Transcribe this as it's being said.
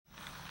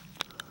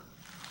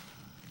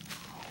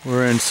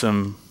We're in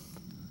some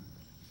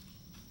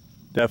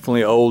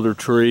definitely older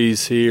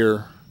trees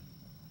here.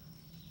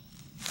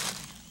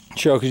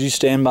 Cheryl, could you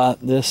stand by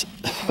this?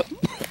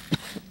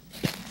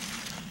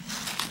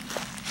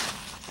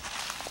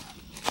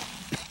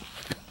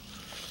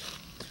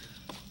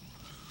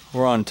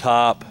 We're on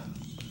top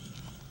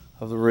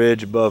of the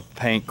ridge above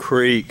Paint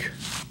Creek,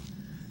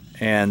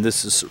 and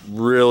this is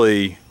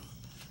really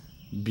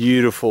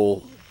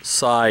beautiful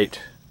sight.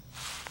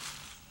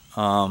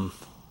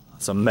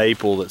 It's a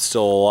maple that's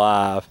still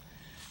alive,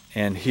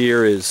 and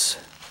here is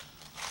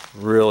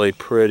really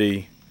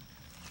pretty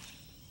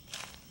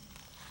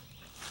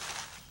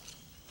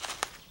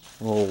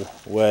little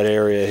wet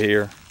area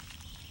here.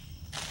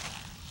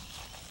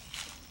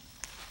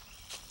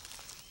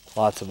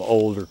 Lots of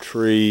older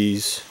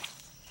trees.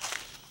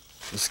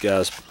 This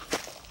guy's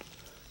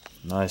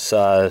nice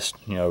sized,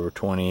 over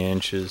 20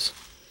 inches.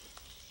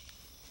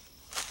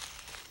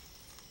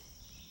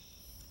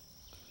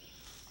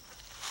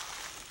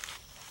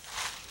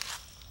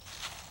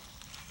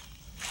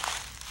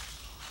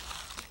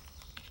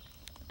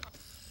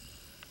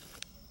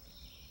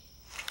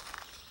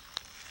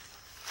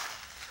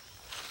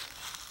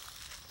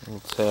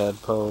 Little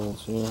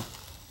tadpoles here.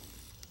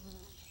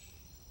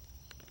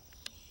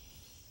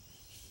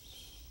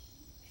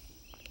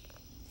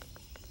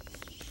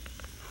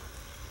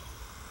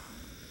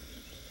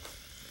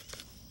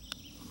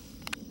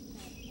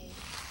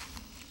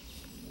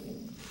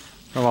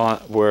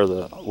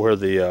 Where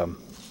the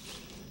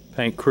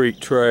Paint Creek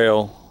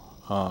Trail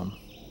kind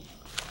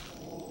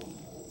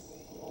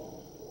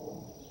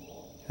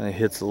of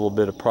hits a little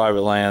bit of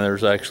private land.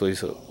 There's actually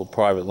some little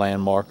private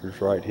land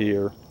markers right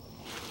here.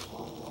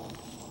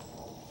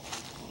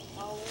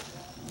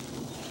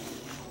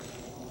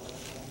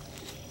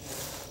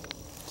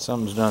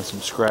 Something's done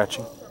some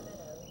scratching.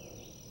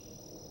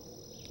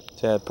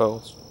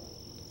 Tadpoles.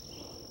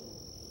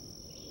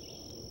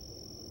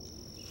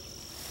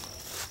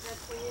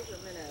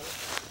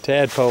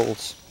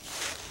 Tadpoles.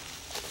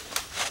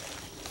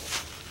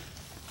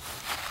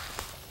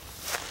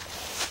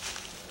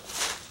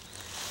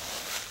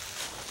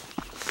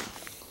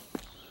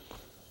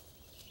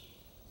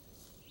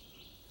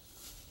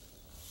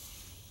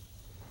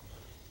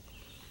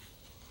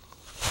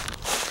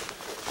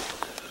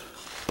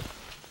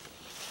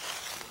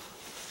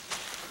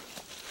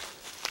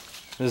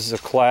 This is a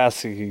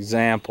classic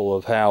example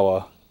of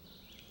how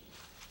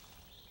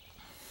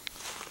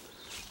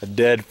a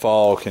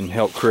deadfall can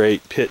help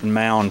create pit and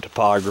mound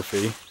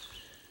topography.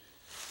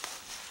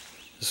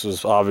 This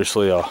was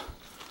obviously a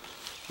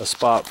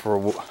spot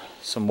for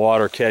some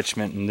water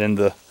catchment, and then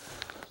the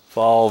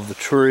fall of the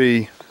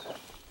tree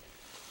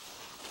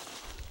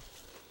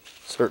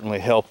certainly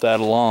helped that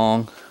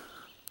along.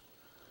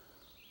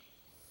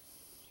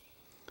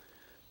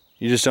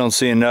 You just don't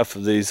see enough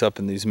of these up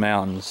in these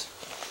mountains.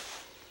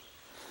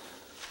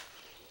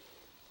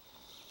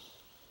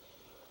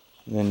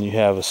 And then you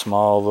have a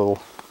small little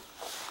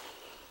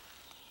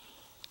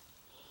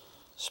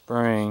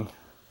spring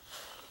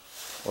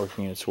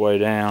working its way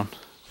down.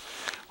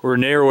 We're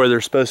near where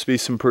there's supposed to be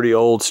some pretty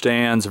old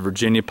stands, a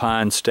Virginia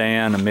pine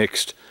stand, a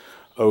mixed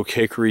oak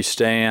hickory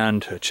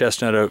stand, a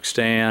chestnut oak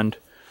stand.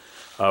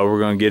 We're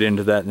going to get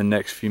into that in the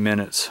next few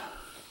minutes.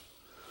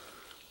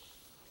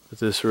 But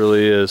this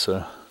really is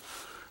a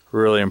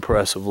really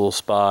impressive little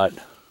spot.